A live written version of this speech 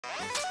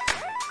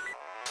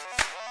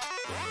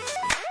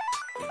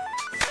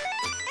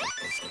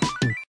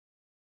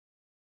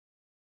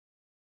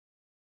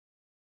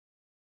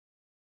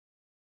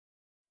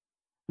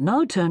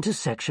Now turn to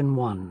Section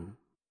 1.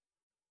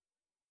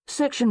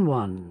 Section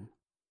 1.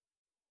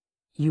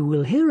 You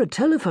will hear a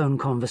telephone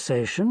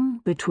conversation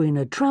between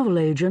a travel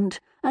agent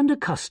and a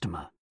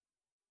customer.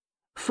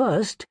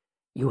 First,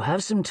 you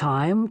have some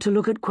time to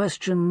look at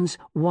questions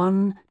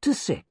 1 to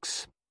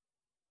 6.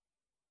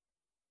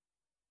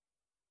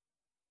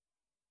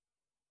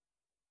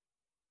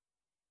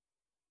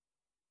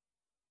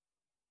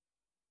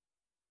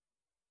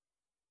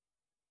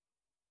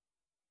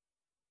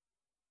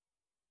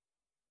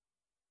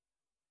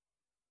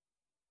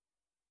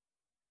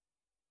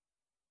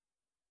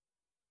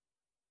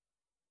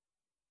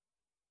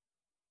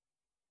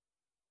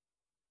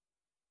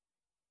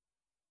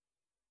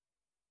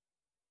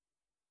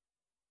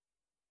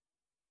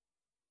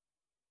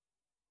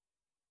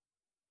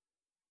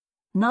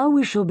 Now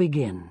we shall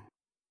begin.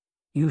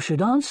 You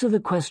should answer the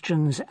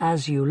questions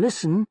as you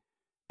listen,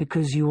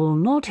 because you will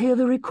not hear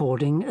the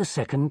recording a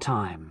second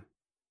time.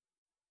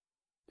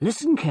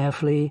 Listen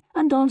carefully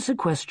and answer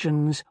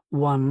questions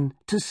 1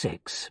 to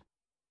 6.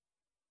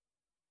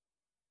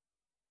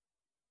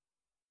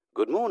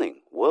 Good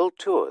morning, World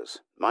Tours.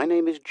 My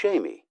name is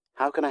Jamie.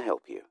 How can I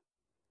help you?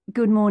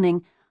 Good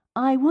morning.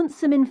 I want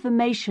some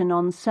information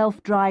on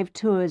self-drive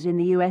tours in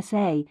the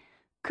USA.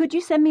 Could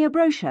you send me a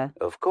brochure?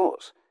 Of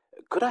course.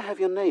 Could I have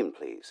your name,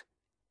 please?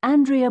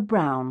 Andrea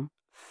Brown.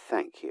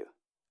 Thank you.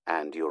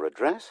 And your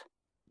address?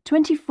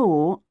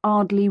 24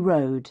 Ardley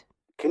Road.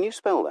 Can you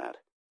spell that?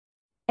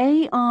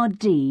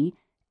 ARDLEIGH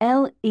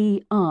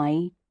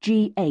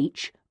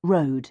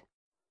Road.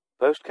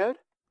 Postcode?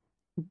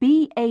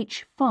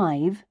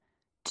 BH5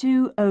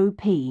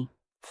 2OP.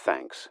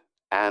 Thanks.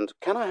 And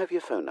can I have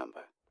your phone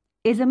number?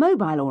 Is a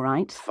mobile all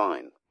right?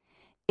 Fine.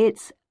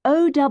 It's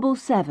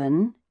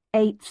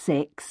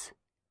 07786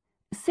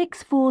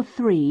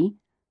 643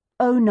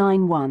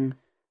 091.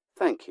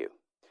 Thank you.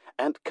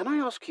 And can I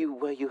ask you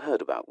where you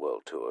heard about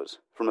World Tours?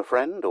 From a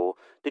friend, or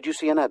did you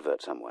see an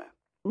advert somewhere?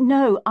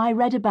 No, I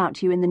read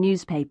about you in the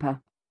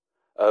newspaper.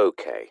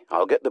 OK,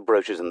 I'll get the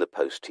brochures in the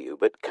post to you,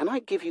 but can I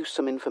give you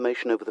some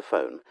information over the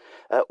phone?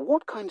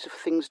 What kinds of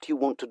things do you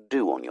want to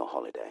do on your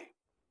holiday?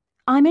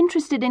 I'm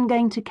interested in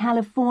going to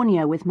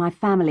California with my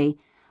family.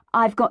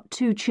 I've got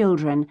 2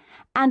 children,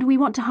 and we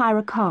want to hire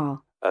a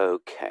car.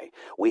 OK,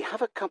 we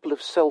have a couple of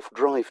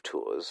self-drive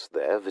tours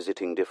there,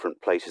 visiting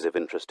different places of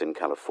interest in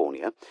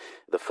California.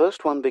 The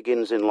first one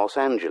begins in Los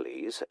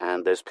Angeles,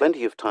 and there's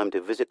plenty of time to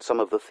visit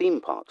some of the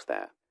theme parks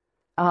there.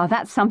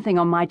 That's something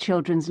on my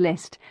children's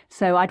list,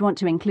 so I'd want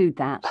to include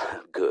that.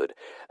 Good.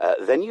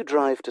 Then you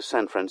drive to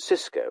San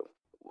Francisco.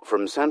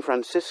 From San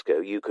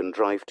Francisco, you can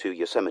drive to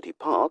Yosemite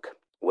Park,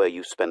 where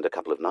you spend a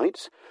couple of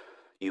nights.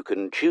 You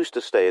can choose to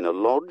stay in a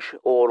lodge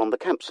or on the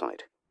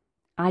campsite.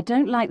 I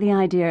don't like the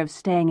idea of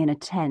staying in a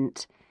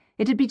tent.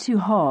 It'd be too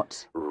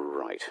hot.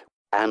 Right.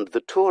 And the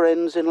tour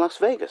ends in Las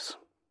Vegas.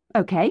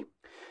 OK.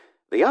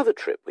 The other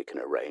trip we can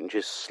arrange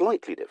is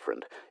slightly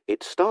different.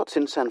 It starts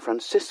in San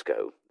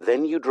Francisco,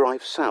 then you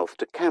drive south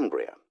to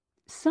Cambria.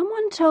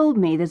 Someone told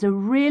me there's a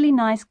really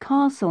nice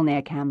castle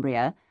near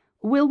Cambria.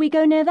 Will we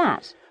go near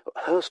that?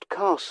 Hearst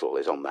Castle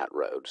is on that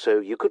road, so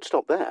you could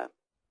stop there.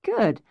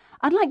 Good.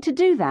 I'd like to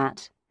do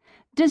that.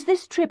 Does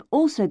this trip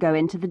also go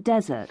into the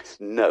desert?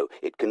 No,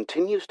 it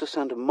continues to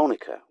Santa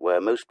Monica, where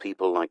most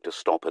people like to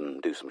stop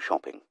and do some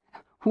shopping.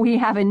 We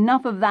have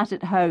enough of that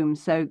at home,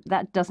 so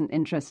that doesn't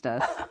interest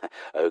us.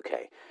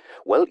 OK.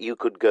 Well, you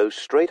could go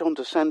straight on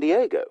to San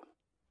Diego.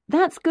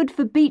 That's good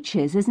for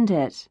beaches, isn't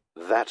it?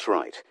 That's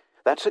right.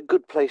 That's a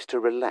good place to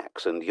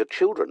relax, and your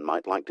children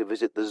might like to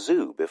visit the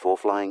zoo before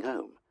flying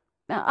home.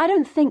 I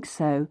don't think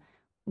so.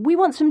 We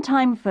want some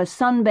time for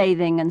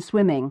sunbathing and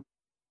swimming.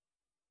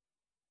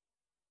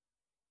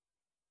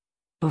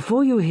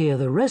 Before you hear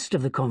the rest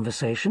of the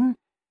conversation,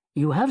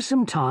 you have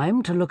some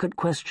time to look at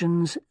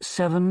questions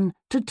 7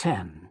 to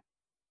 10.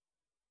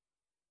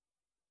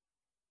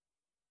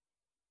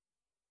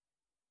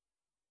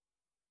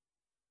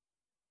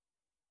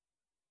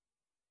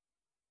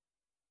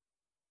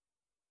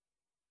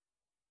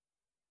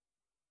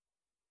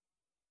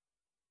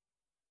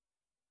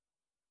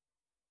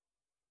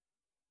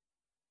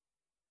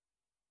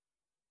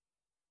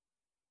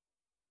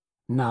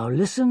 Now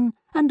listen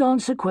and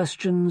answer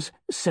questions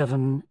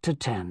 7 to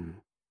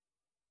 10.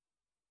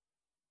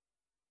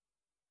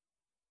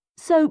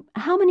 So,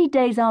 how many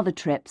days are the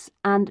trips,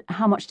 and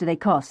how much do they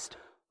cost?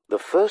 The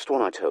first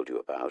one I told you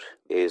about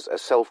is a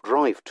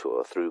self-drive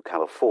tour through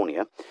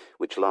California,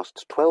 which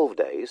lasts 12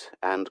 days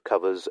and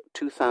covers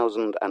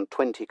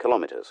 2,020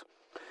 kilometres.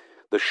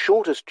 The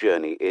shortest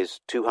journey is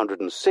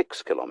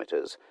 206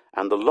 kilometres,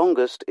 and the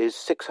longest is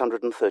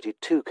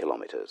 632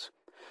 kilometres.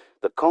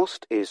 The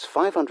cost is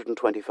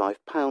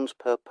 £525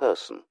 per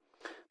person.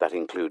 That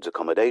includes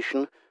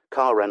accommodation,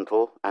 car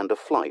rental, and a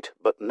flight,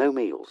 but no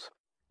meals.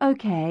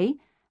 OK.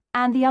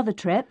 And the other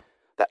trip?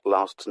 That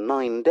lasts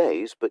 9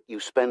 days, but you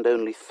spend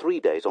only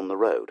 3 days on the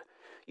road.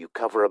 You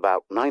cover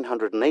about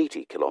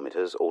 980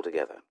 kilometres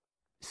altogether.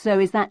 So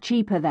is that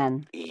cheaper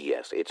then?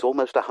 Yes, it's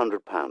almost £100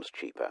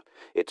 cheaper.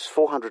 It's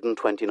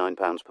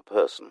 £429 per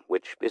person,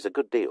 which is a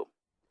good deal.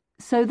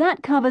 So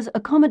that covers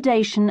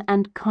accommodation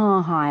and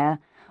car hire.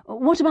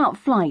 What about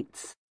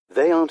flights?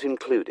 They aren't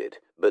included,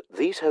 but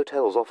these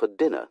hotels offer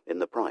dinner in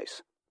the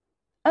price.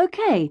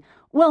 OK,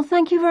 well,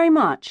 thank you very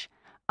much.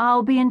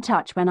 I'll be in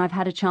touch when I've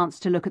had a chance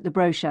to look at the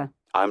brochure.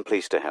 I'm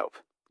pleased to help.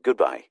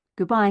 Goodbye.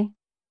 Goodbye.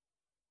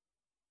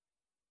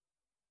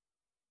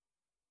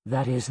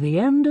 That is the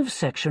end of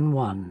Section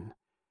 1.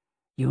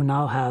 You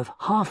now have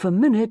half a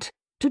minute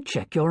to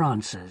check your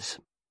answers.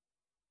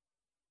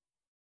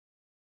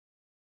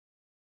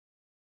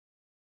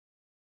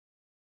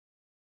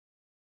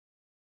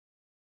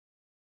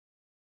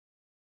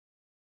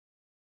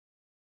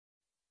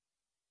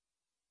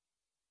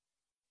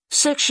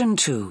 Section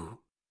 2.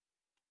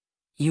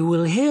 You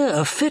will hear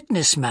a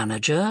fitness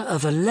manager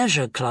of a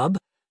leisure club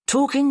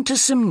talking to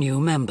some new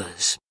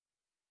members.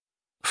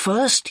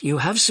 First, you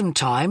have some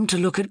time to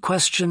look at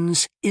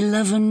questions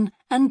 11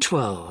 and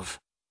 12.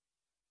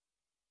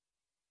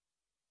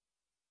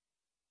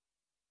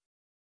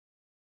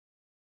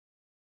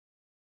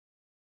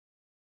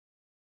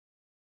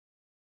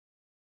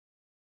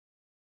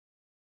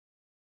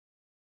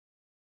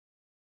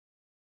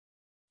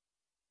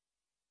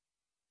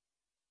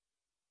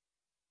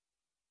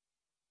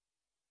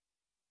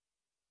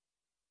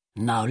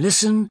 Now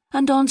listen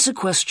and answer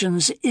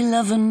questions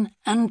 11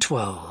 and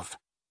 12.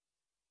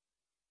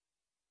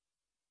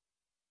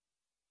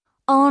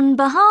 On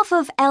behalf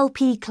of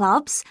LP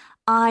Clubs,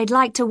 I'd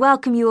like to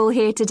welcome you all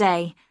here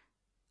today.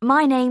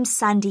 My name's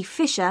Sandy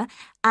Fisher,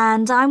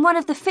 and I'm one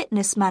of the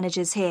fitness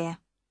managers here.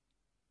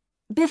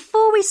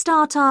 Before we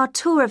start our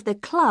tour of the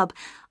club,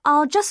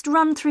 I'll just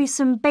run through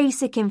some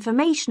basic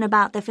information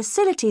about the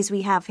facilities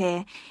we have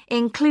here,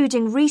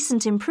 including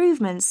recent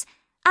improvements,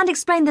 and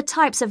explain the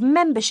types of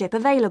membership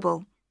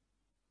available.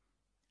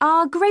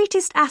 Our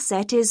greatest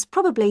asset is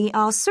probably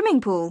our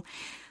swimming pool,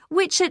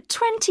 which at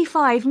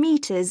 25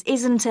 metres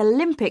isn't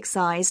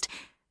Olympic-sized,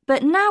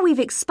 but now we've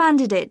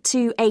expanded it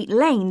to 8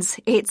 lanes,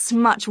 it's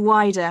much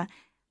wider.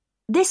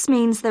 This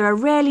means there are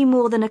rarely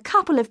more than a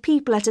couple of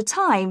people at a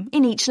time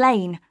in each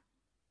lane.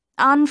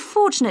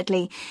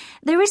 Unfortunately,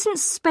 there isn't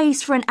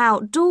space for an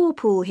outdoor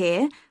pool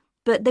here,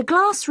 but the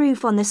glass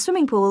roof on the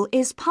swimming pool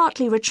is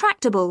partly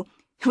retractable,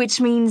 which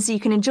means you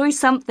can enjoy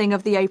something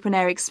of the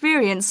open-air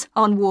experience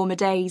on warmer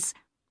days.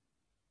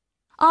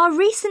 Our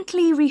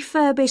recently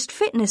refurbished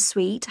fitness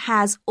suite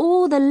has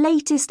all the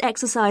latest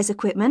exercise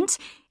equipment,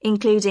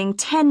 including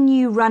 10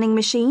 new running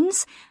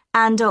machines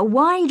and a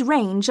wide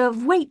range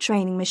of weight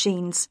training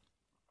machines.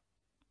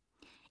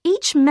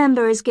 Each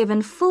member is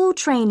given full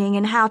training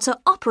in how to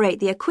operate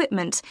the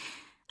equipment,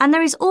 and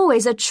there is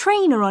always a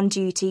trainer on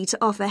duty to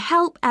offer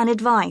help and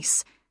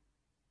advice.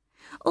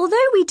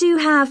 Although we do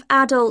have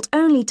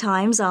adult-only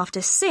times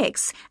after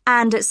 6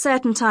 and at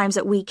certain times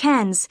at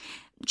weekends,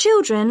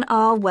 children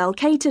are well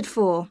catered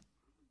for.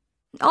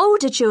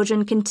 Older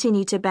children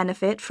continue to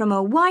benefit from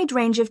a wide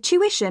range of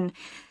tuition,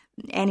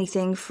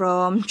 anything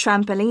from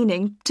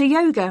trampolining to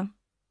yoga.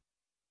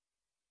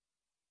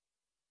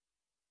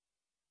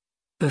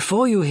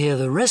 Before you hear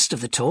the rest of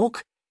the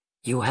talk,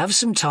 you have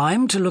some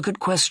time to look at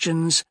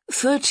questions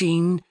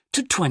 13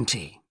 to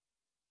 20.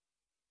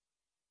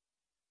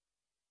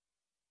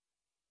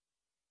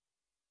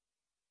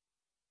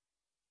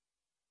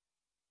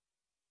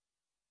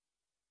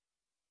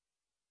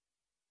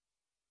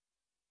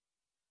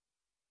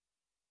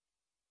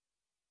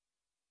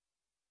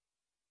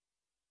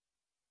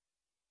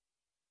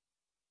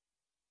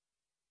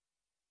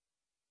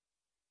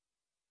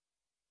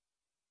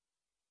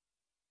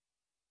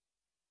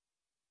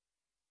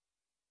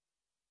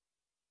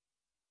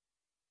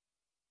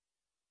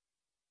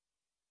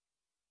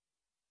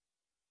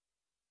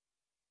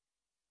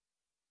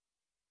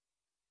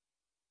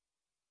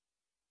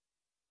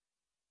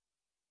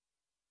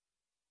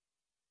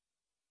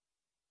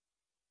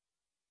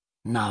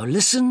 Now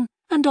listen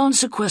and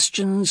answer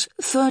questions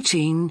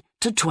 13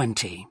 to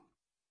 20.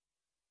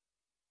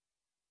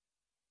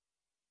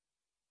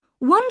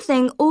 One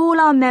thing all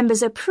our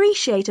members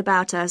appreciate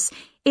about us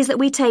is that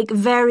we take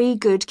very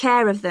good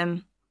care of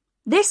them.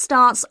 This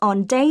starts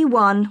on day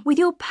 1 with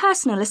your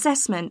personal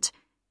assessment.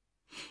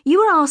 You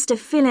are asked to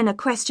fill in a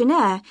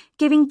questionnaire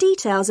giving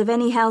details of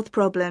any health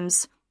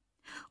problems.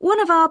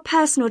 One of our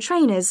personal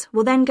trainers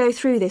will then go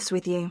through this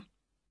with you.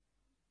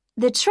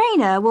 The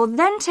trainer will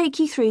then take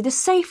you through the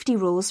safety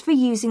rules for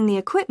using the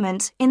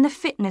equipment in the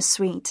fitness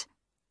suite.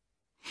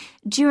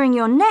 During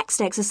your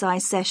next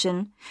exercise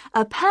session,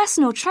 a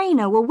personal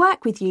trainer will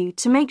work with you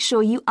to make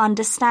sure you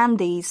understand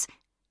these.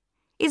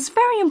 It's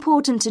very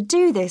important to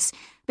do this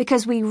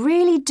because we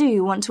really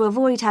do want to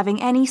avoid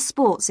having any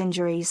sports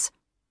injuries.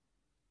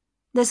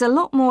 There's a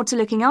lot more to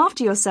looking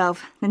after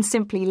yourself than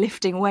simply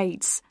lifting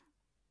weights.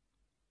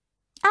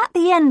 At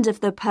the end of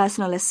the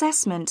personal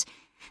assessment,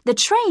 the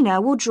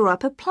trainer will draw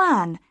up a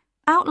plan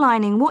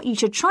outlining what you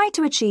should try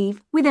to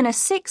achieve within a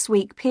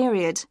 6-week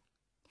period.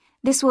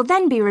 This will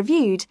then be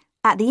reviewed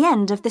at the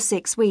end of the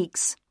 6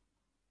 weeks.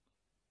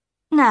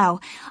 Now,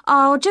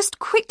 I'll just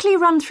quickly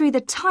run through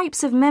the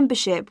types of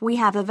membership we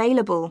have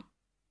available.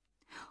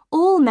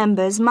 All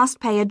members must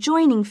pay a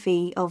joining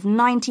fee of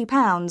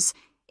 £90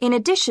 in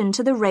addition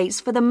to the rates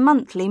for the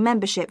monthly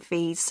membership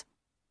fees.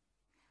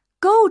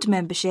 Gold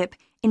membership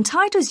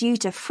entitles you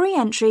to free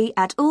entry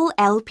at all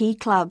LP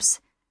clubs.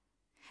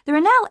 There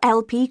are now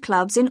LP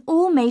clubs in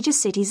all major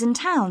cities and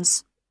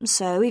towns,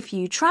 so if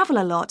you travel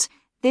a lot,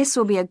 this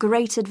will be a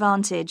great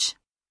advantage.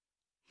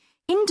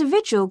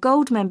 Individual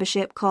gold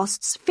membership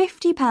costs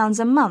 £50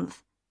 a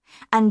month,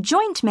 and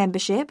joint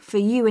membership for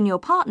you and your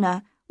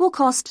partner will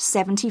cost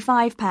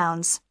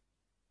 £75.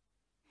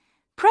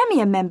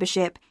 Premier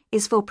membership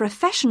is for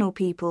professional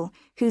people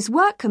whose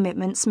work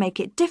commitments make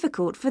it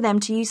difficult for them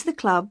to use the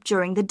club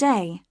during the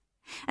day,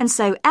 and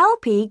so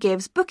LP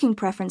gives booking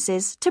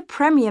preferences to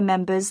Premier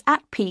members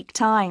at peak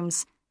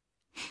times.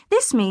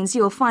 This means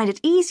you'll find it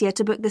easier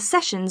to book the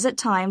sessions at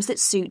times that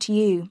suit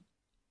you.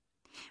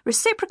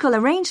 Reciprocal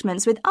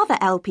arrangements with other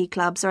LP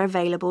clubs are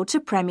available to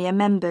Premier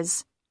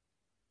members.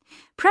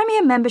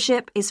 Premier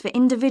membership is for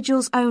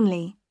individuals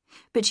only,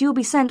 but you'll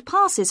be sent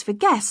passes for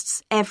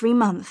guests every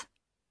month.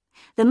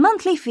 The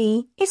monthly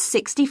fee is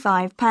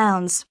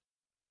 £65.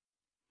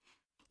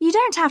 You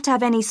don't have to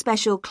have any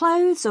special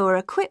clothes or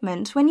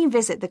equipment when you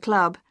visit the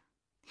club.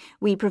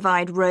 We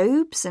provide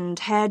robes and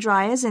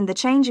hairdryers in the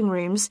changing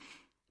rooms,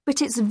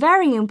 but it's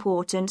very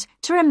important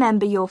to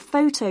remember your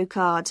photo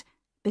card,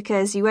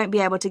 because you won't be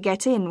able to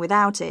get in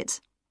without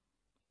it.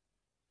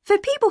 For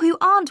people who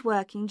aren't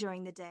working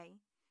during the day,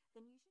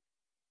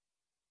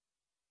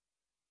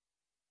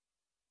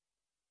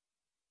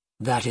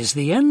 That is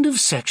the end of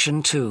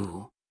Section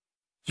 2.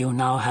 You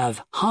now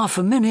have half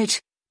a minute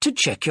to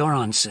check your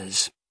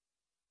answers.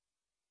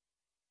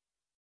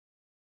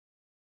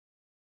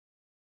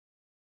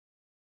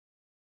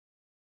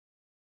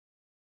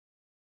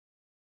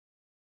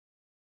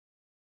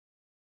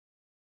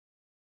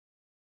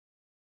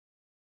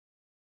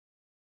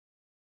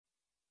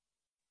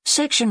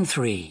 Section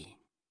 3.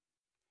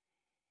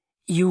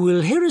 You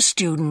will hear a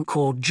student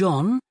called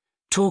John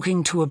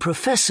talking to a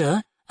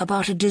professor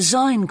about a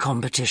design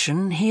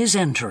competition he is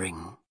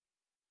entering.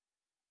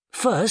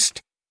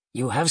 First,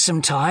 you have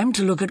some time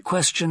to look at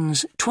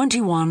questions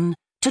 21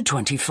 to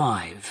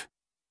 25.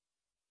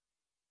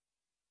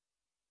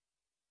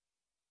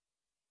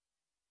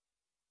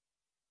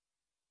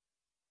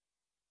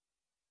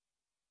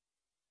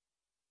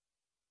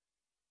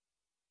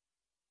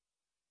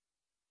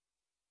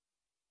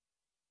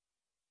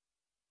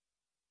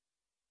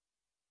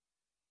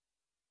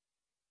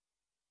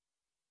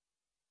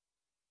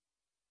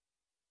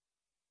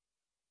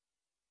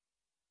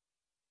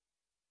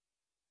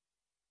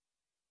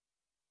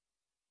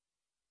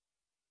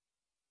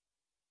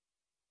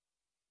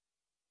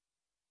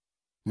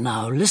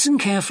 Now listen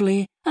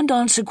carefully and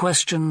answer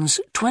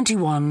questions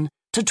 21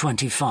 to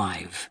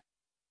 25.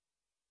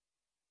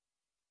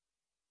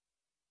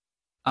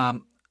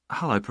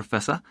 Hello,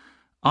 Professor.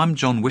 I'm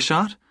John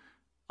Wishart.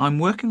 I'm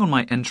working on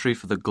my entry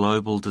for the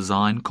Global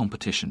Design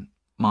Competition.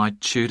 My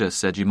tutor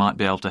said you might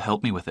be able to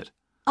help me with it.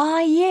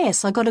 Ah,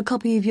 yes, I got a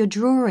copy of your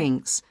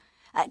drawings.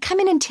 Come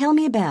in and tell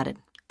me about it.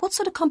 What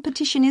sort of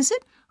competition is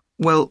it?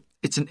 Well,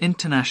 it's an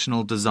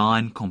international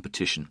design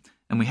competition,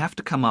 and we have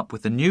to come up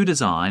with a new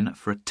design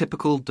for a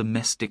typical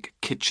domestic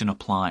kitchen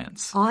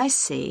appliance. I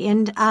see.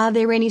 And are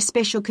there any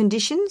special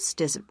conditions?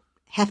 Does it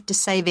have to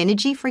save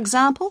energy, for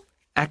example?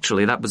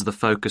 Actually, that was the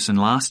focus in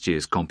last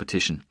year's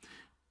competition.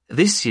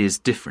 This year's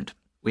different.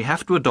 We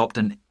have to adopt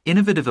an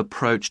innovative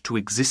approach to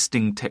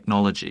existing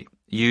technology,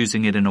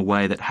 using it in a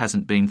way that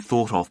hasn't been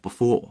thought of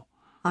before.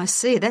 I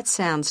see. That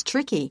sounds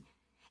tricky.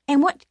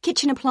 And what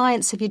kitchen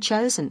appliance have you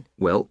chosen?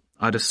 Well,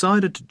 I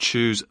decided to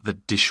choose the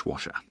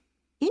dishwasher.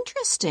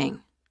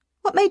 Interesting.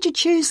 What made you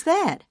choose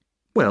that?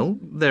 Well,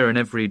 they're an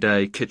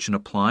everyday kitchen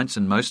appliance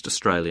in most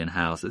Australian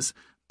houses,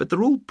 but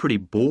they're all pretty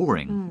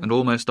boring and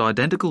almost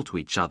identical to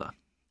each other.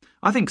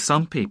 I think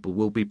some people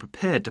will be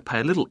prepared to pay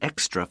a little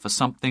extra for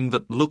something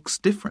that looks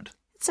different.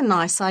 It's a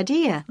nice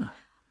idea.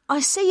 I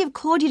see you've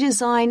called your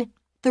design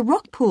the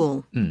rock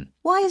pool.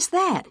 Why is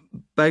that?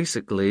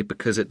 Basically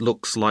because it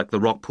looks like the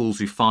rock pools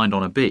you find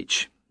on a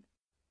beach.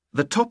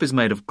 The top is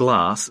made of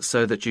glass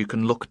so that you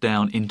can look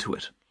down into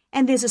it.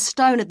 And there's a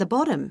stone at the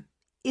bottom.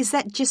 Is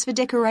that just for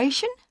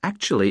decoration?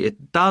 Actually,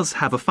 it does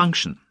have a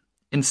function.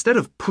 Instead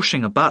of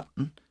pushing a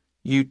button,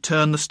 you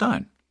turn the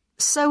stone.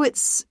 So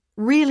it's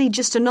really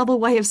just a novel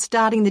way of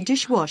starting the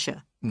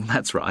dishwasher.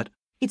 That's right.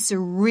 It's a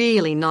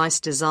really nice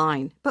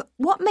design. But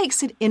what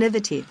makes it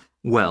innovative?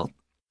 Well,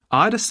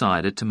 I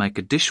decided to make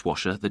a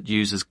dishwasher that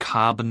uses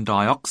carbon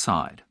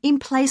dioxide. In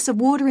place of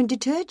water and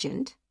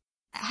detergent?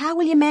 How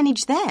will you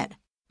manage that?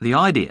 The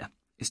idea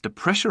is to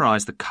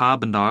pressurise the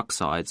carbon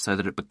dioxide so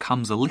that it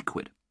becomes a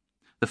liquid.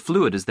 The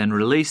fluid is then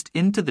released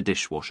into the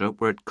dishwasher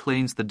where it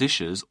cleans the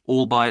dishes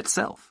all by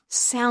itself.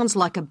 Sounds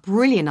like a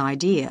brilliant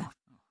idea.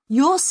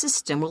 Your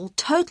system will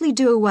totally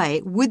do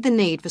away with the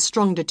need for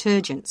strong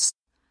detergents.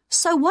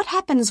 So what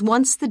happens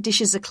once the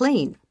dishes are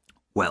clean?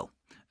 Well,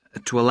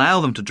 to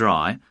allow them to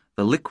dry,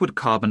 The liquid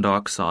carbon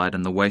dioxide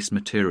and the waste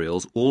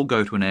materials all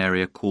go to an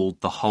area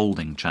called the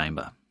holding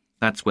chamber.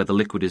 That's where the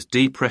liquid is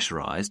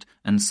depressurized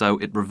and so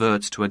it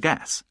reverts to a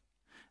gas.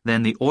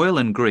 Then the oil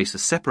and grease are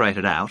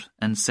separated out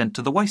and sent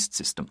to the waste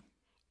system.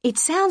 It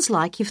sounds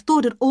like you've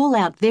thought it all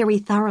out very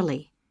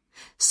thoroughly.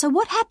 So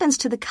what happens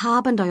to the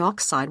carbon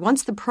dioxide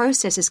once the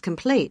process is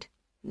complete?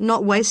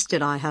 Not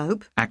wasted, I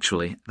hope.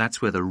 Actually,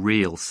 that's where the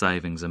real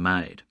savings are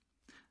made.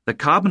 The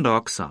carbon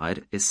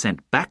dioxide is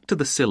sent back to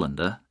the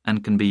cylinder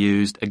and can be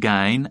used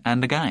again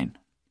and again.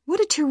 What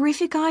a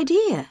terrific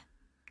idea.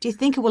 Do you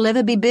think it will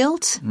ever be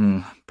built?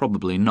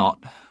 Probably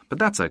not, but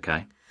that's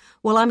okay.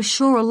 Well, I'm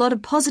sure a lot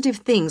of positive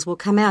things will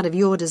come out of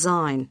your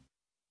design.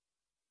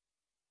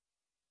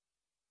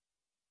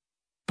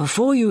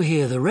 Before you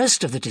hear the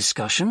rest of the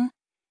discussion,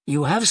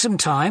 you have some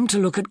time to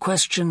look at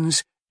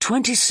questions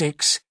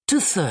 26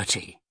 to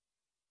 30.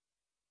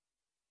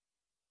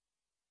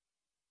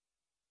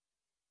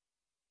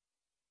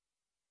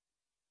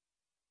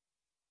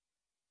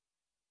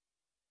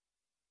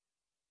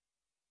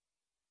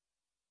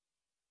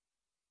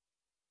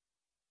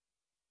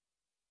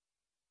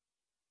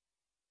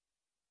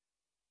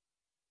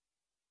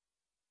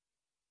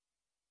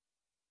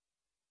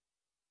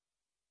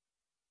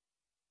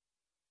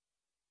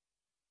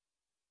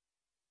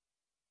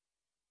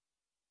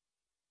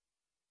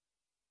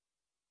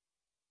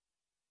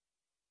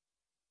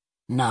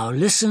 Now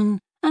listen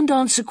and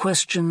answer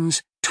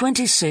questions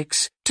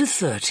 26 to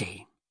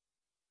 30.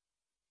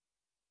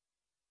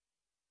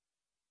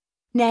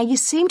 Now, you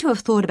seem to have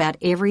thought about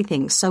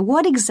everything, so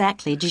what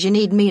exactly did you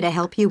need me to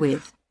help you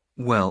with?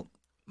 Well,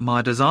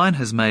 my design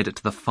has made it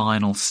to the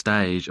final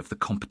stage of the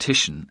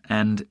competition,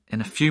 and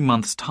in a few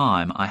months'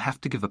 time I have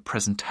to give a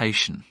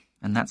presentation,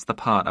 and that's the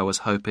part I was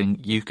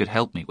hoping you could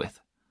help me with.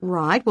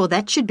 Right, well,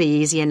 that should be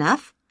easy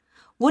enough.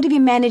 What have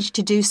you managed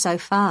to do so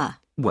far?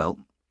 Well,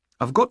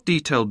 I've got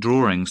detailed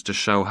drawings to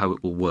show how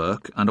it will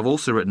work, and I've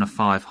also written a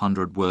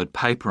 500-word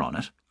paper on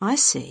it. I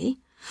see.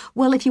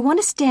 Well, if you want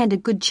to stand a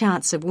good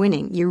chance of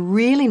winning, you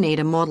really need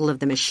a model of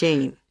the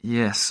machine.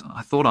 Yes,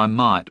 I thought I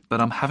might, but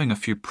I'm having a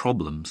few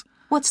problems.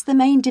 What's the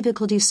main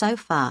difficulty so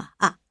far?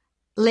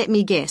 Let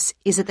me guess.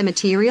 Is it the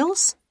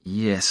materials?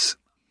 Yes.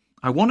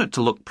 I want it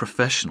to look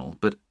professional,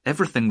 but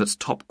everything that's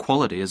top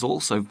quality is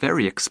also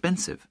very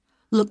expensive.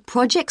 Look,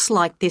 projects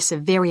like this are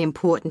very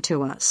important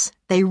to us.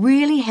 They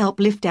really help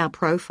lift our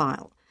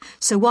profile.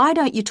 So why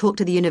don't you talk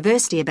to the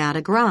university about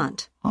a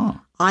grant?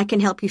 Oh. I can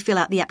help you fill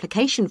out the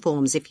application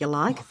forms if you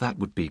like. Oh, that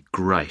would be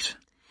great.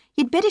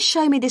 You'd better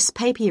show me this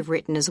paper you've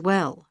written as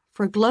well.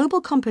 For a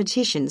global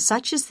competition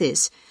such as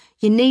this,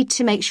 you need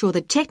to make sure the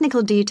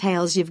technical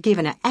details you've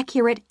given are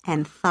accurate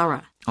and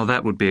thorough. Oh,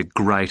 that would be a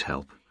great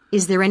help.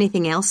 Is there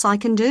anything else I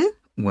can do?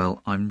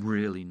 Well, I'm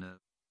really nervous.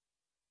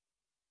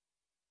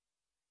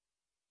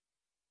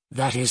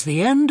 That is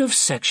the end of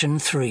section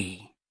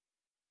 3.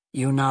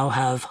 You now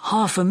have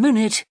half a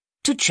minute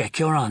to check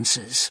your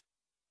answers.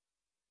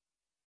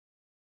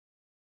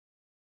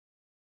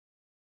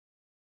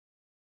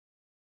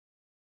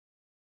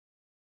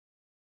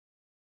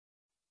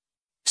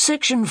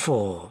 Section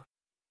 4.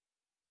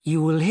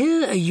 You will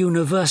hear a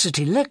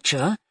university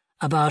lecture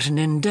about an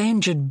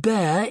endangered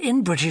bear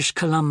in British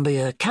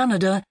Columbia,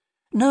 Canada,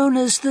 known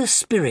as the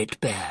spirit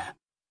bear.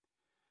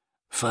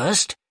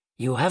 First,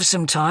 you have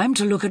some time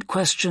to look at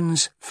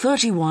questions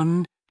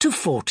 31 to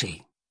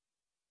 40.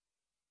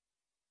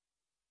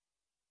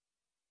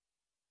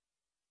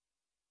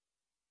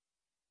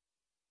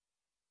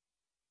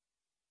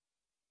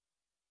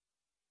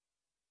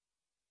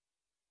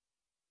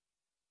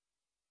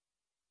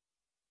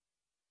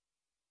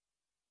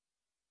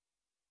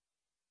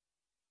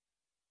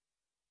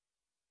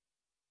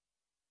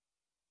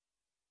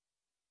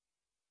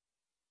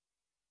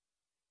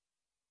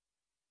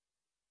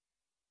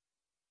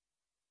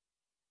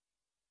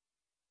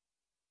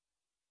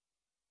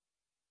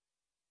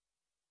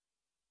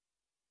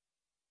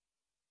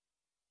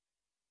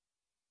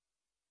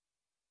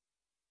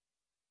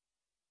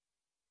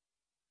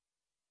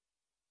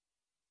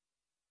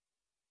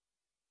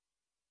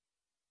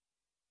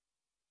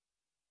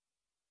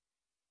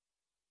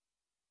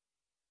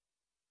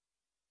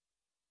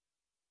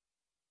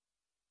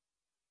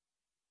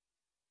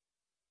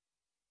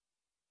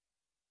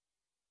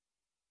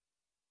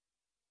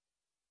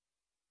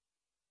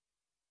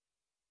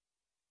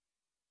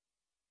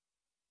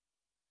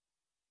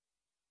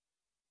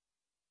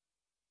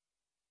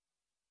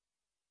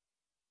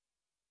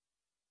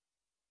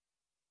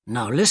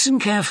 Now listen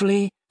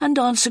carefully and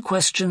answer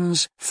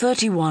questions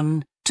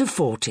 31 to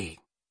 40.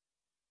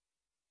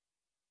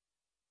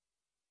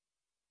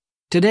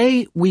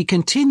 Today, we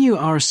continue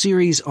our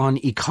series on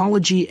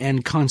ecology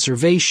and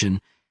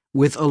conservation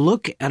with a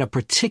look at a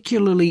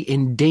particularly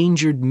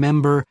endangered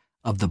member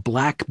of the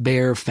black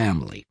bear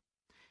family.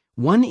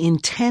 1 in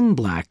 10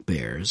 black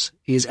bears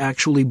is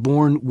actually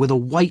born with a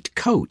white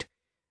coat,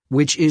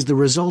 which is the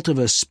result of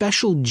a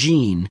special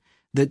gene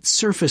that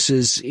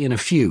surfaces in a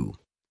few.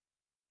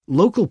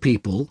 Local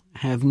people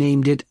have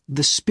named it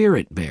the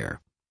spirit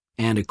bear,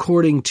 and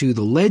according to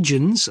the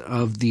legends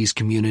of these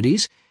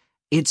communities,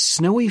 its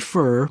snowy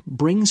fur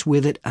brings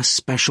with it a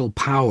special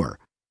power.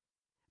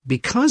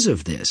 Because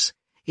of this,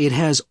 it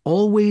has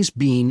always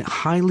been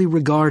highly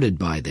regarded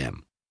by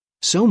them,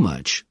 so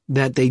much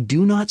that they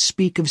do not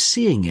speak of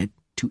seeing it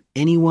to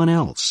anyone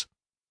else.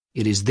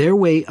 It is their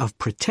way of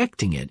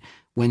protecting it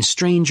when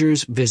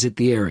strangers visit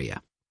the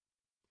area.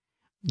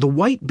 The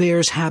white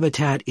bear's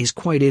habitat is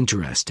quite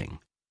interesting.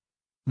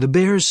 The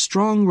bear's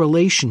strong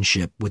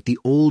relationship with the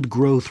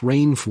old-growth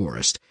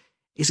rainforest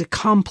is a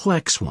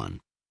complex one.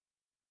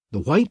 The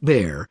white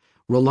bear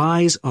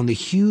relies on the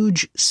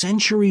huge,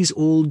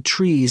 centuries-old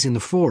trees in the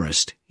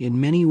forest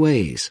in many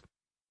ways.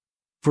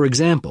 For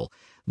example,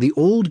 the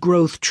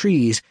old-growth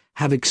trees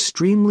have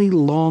extremely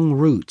long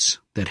roots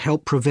that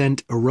help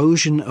prevent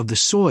erosion of the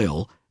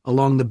soil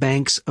along the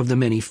banks of the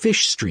many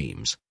fish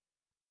streams.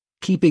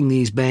 Keeping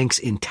these banks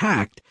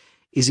intact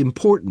is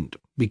important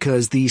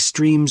because these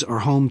streams are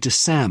home to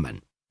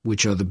salmon,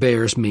 which are the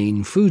bear's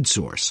main food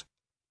source.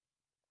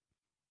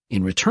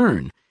 In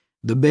return,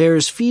 the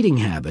bear's feeding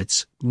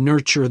habits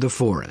nurture the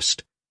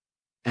forest.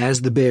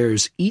 As the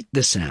bears eat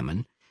the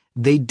salmon,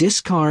 they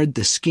discard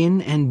the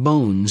skin and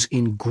bones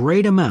in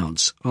great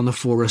amounts on the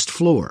forest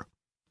floor,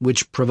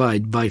 which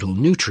provide vital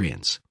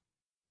nutrients.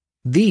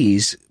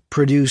 These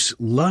produce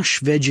lush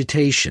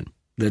vegetation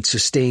that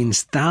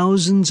sustains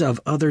thousands of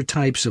other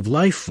types of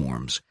life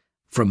forms,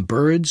 from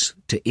birds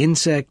to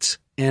insects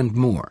and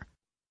more.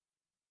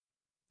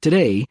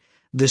 Today,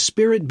 the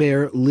spirit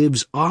bear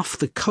lives off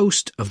the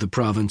coast of the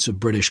province of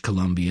British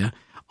Columbia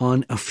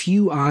on a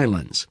few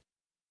islands.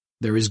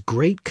 There is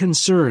great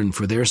concern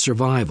for their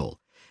survival,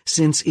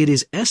 since it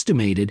is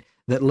estimated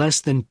that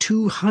less than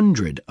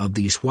 200 of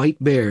these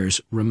white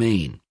bears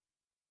remain.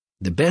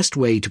 The best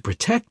way to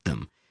protect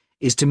them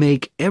is to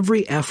make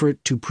every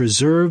effort to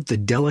preserve the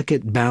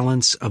delicate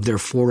balance of their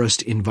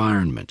forest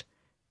environment.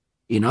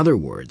 In other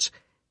words,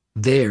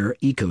 their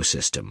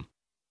ecosystem.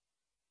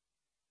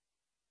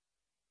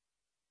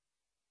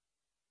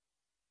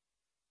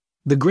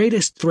 The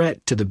greatest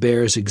threat to the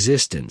bear's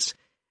existence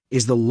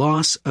is the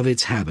loss of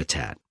its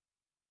habitat.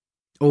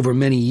 Over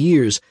many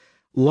years,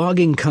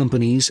 logging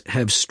companies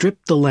have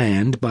stripped the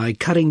land by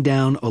cutting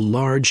down a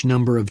large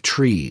number of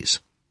trees.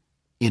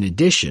 In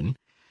addition,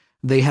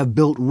 they have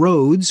built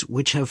roads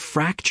which have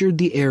fractured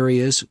the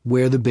areas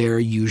where the bear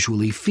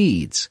usually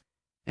feeds,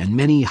 and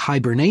many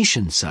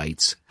hibernation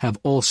sites have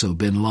also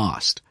been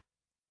lost.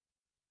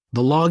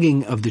 The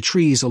logging of the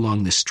trees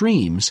along the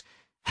streams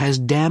has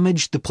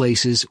damaged the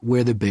places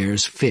where the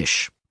bears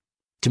fish.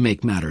 To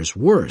make matters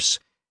worse,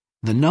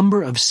 the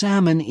number of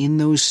salmon in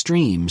those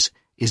streams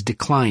is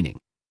declining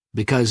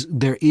because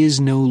there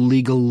is no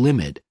legal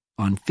limit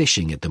on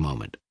fishing at the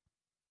moment.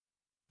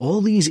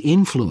 All these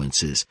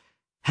influences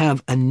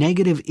have a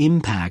negative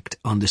impact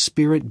on the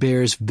spirit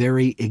bear's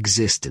very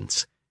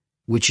existence,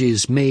 which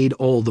is made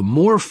all the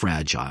more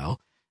fragile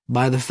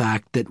by the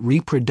fact that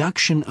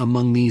reproduction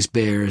among these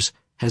bears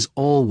has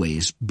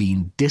always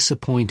been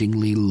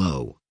disappointingly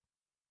low.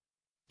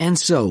 And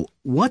so,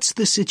 what's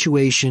the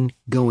situation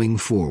going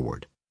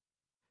forward?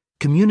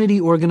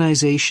 Community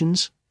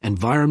organizations,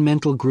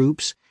 environmental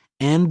groups,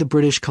 and the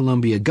British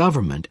Columbia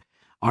government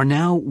are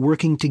now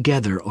working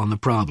together on the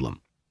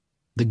problem.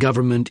 The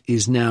government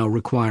is now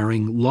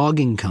requiring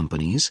logging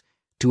companies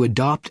to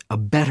adopt a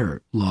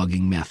better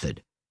logging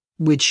method,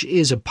 which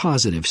is a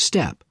positive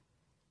step.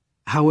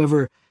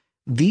 However,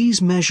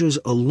 these measures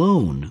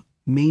alone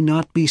may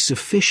not be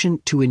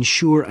sufficient to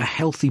ensure a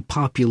healthy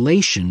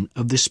population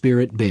of the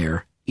spirit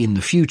bear in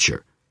the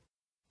future.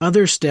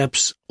 Other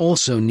steps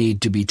also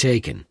need to be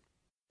taken.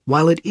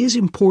 While it is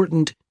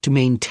important to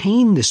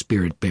maintain the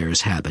spirit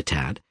bear's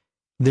habitat,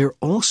 there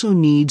also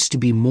needs to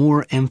be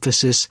more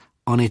emphasis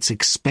on its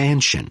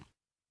expansion.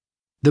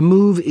 The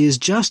move is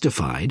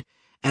justified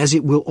as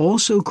it will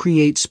also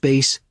create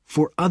space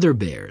for other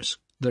bears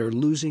that are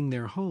losing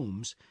their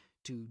homes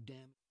to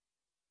damage.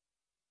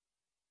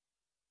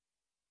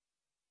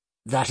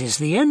 That is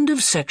the end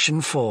of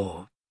section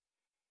 4.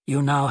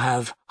 You now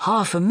have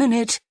half a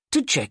minute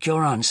to check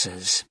your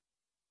answers.